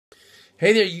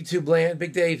Hey there, YouTube land.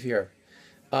 Big Dave here.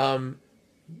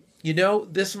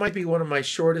 This might be one of my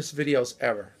shortest videos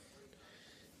ever,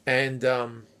 and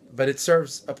but it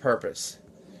serves a purpose.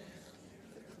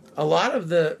 A lot of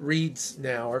the reeds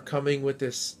now are coming with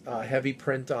this heavy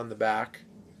print on the back,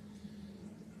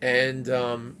 and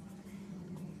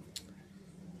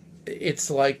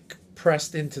it's like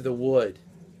pressed into the wood.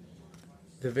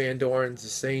 The Van Doren's the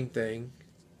same thing.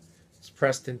 It's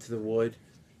pressed into the wood.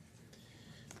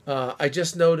 I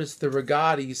just noticed the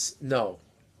Rigattis, no.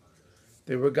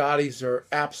 The Rigattis are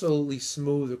absolutely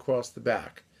smooth across the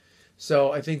back.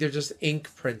 So I think they're just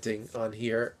ink printing on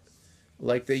here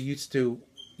like they used to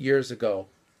years ago.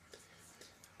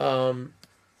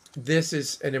 This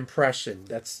is an impression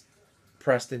that's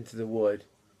pressed into the wood.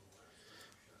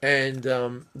 And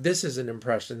this is an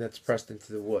impression that's pressed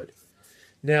into the wood.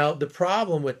 Now, the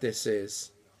problem with this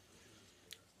is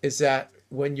that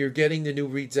when you're getting the new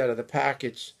reeds out of the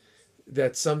package,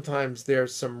 that sometimes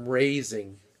there's some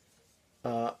raising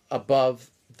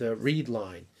above the reed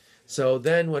line. So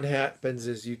then what happens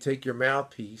is you take your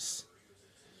mouthpiece,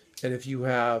 and if you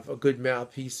have a good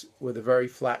mouthpiece with a very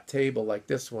flat table like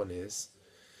this one is,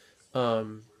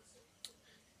 that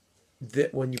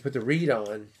when you put the reed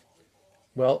on,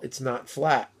 well, it's not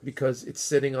flat because it's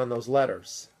sitting on those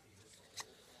letters.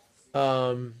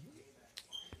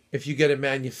 If you get a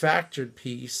manufactured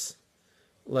piece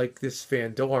like this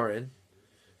Van Doren,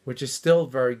 which is still a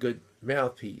very good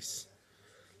mouthpiece,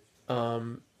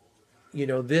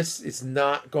 this is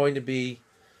not going to be,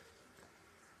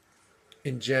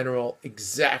 in general,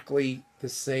 exactly the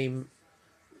same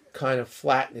kind of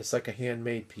flatness like a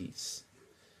handmade piece.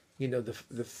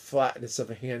 The flatness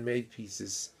of a handmade piece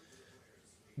is,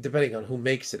 depending on who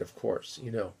makes it, of course,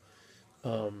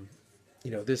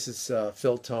 this is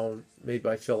Phil Tone, made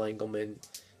by Phil Engelman,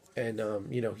 and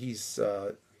he's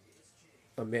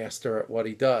a master at what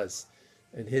he does,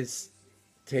 and his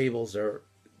tables are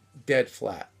dead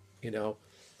flat. The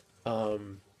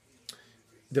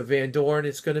Van Doren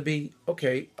is going to be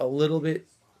a little bit.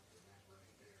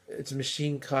 It's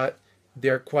machine cut.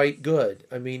 They're quite good.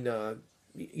 I mean,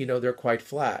 they're quite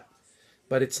flat,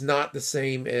 but it's not the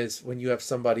same as when you have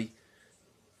somebody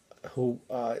who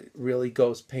really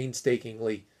goes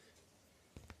painstakingly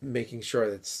making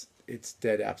sure that it's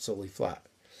dead absolutely flat.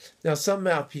 Now, some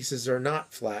mouthpieces are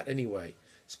not flat anyway,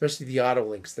 especially the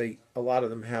Autolinks. A lot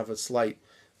of them have a slight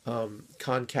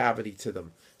concavity to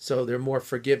them, so they're more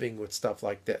forgiving with stuff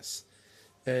like this.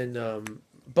 And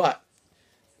but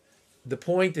the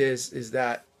point is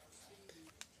that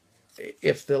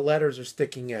if the letters are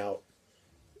sticking out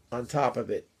on top of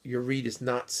it, your reed is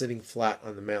not sitting flat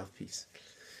on the mouthpiece.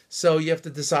 So you have to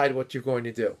decide what you're going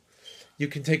to do. You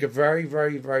can take a very,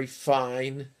 very, very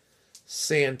fine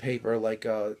sandpaper, like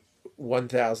a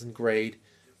 1000 grade,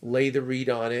 lay the reed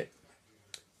on it,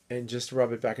 and just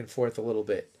rub it back and forth a little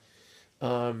bit.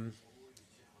 Some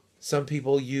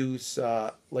people use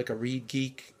like a Reed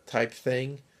Geek type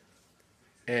thing,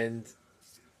 and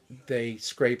they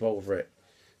scrape over it.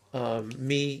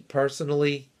 Me,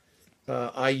 personally,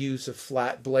 I use a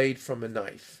flat blade from a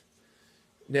knife.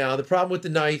 Now, the problem with the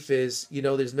knife is,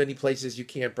 there's many places you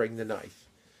can't bring the knife.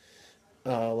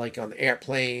 Like on the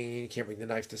airplane, you can't bring the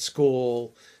knife to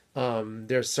school.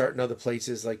 There's certain other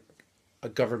places, like a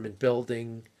government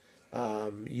building.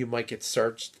 You might get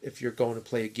searched if you're going to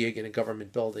play a gig in a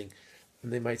government building.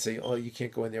 And they might say, oh, you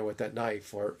can't go in there with that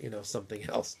knife, or, something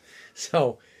else.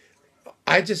 So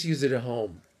I just use it at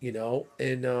home,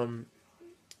 and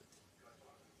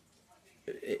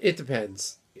it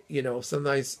depends.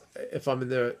 Sometimes if I'm in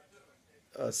the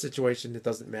situation, it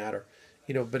doesn't matter,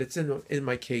 but it's in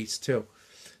my case too.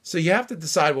 So you have to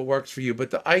decide what works for you.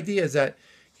 But the idea is that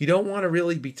you don't want to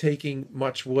really be taking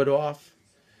much wood off.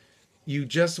 You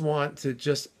just want to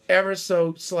just ever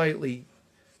so slightly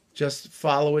just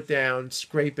follow it down,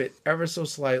 scrape it ever so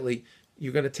slightly.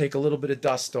 You're going to take a little bit of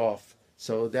dust off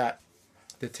so that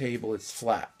the table is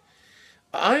flat.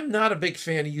 I'm not a big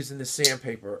fan of using the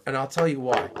sandpaper, and I'll tell you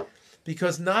why.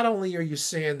 Because not only are you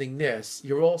sanding this,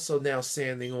 you're also now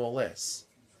sanding all this.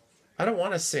 I don't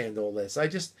want to sand all this.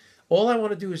 All I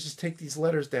want to do is just take these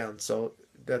letters down so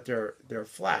that they're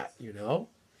flat, The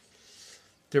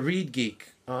Reed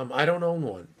Geek. I don't own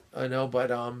one. I know, but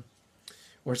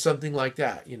or something like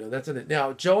that. That's in it.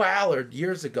 Now, Joe Allard,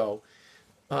 years ago,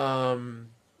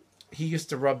 he used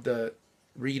to rub the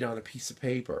reed on a piece of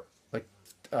paper, like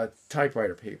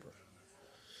typewriter paper,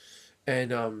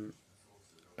 and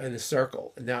in a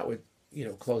circle, and that would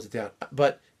close it down.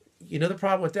 But the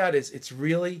problem with that is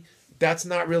that's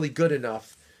not really good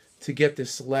enough to get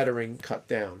this lettering cut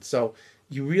down. So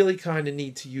you really kind of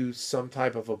need to use some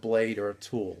type of a blade or a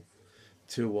tool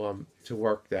to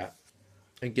work that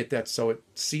and get that so it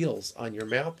seals on your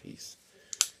mouthpiece.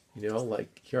 You know,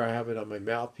 like here I have it on my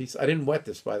mouthpiece. I didn't wet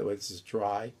this, by the way. This is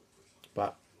dry,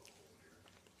 but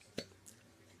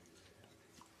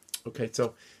okay.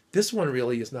 So this one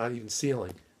really is not even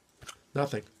sealing.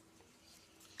 Nothing.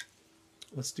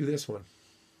 Let's do this one.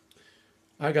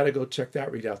 I got to go check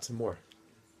that read out some more.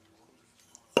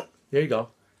 There you go.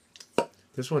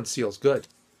 This one seals good.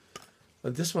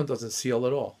 And this one doesn't seal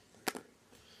at all.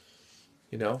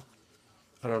 You know?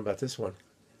 I don't know about this one.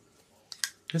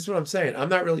 That's what I'm saying. I'm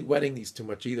not really wetting these too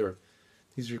much either.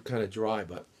 These are kind of dry,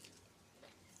 but...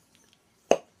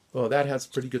 Oh, that has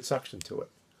pretty good suction to it.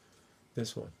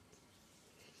 This one.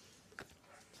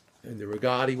 And the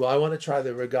Rigatti. Well, I want to try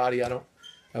the Rigatti.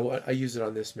 I use it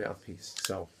on this mouthpiece.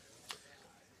 So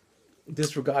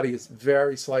this Rigatti is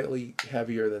very slightly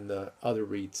heavier than the other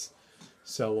Reeds.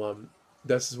 So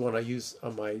this is one I use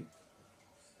on my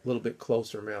little bit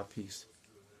closer mouthpiece.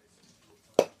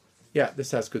 Yeah,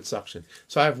 this has good suction.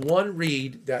 So I have one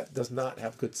Reed that does not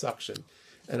have good suction,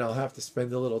 and I'll have to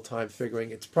spend a little time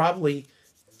figuring. It's probably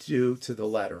due to the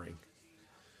lettering.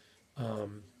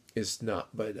 It's not,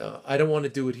 but I don't want to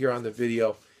do it here on the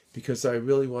video because I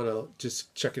really want to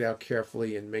just check it out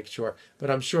carefully and make sure. But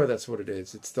I'm sure that's what it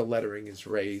is. It's the lettering is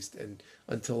raised, and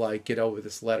until I get over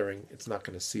this lettering, it's not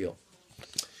going to seal.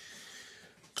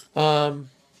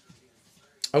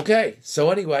 Okay,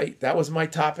 so anyway, that was my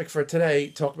topic for today.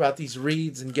 Talk about these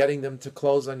reeds and getting them to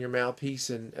close on your mouthpiece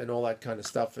and all that kind of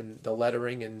stuff, and the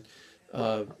lettering, and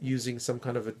using some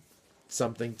kind of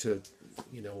something to,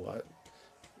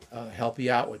 help you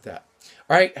out with that.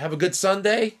 All right, have a good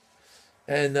Sunday,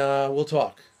 and we'll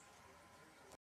talk.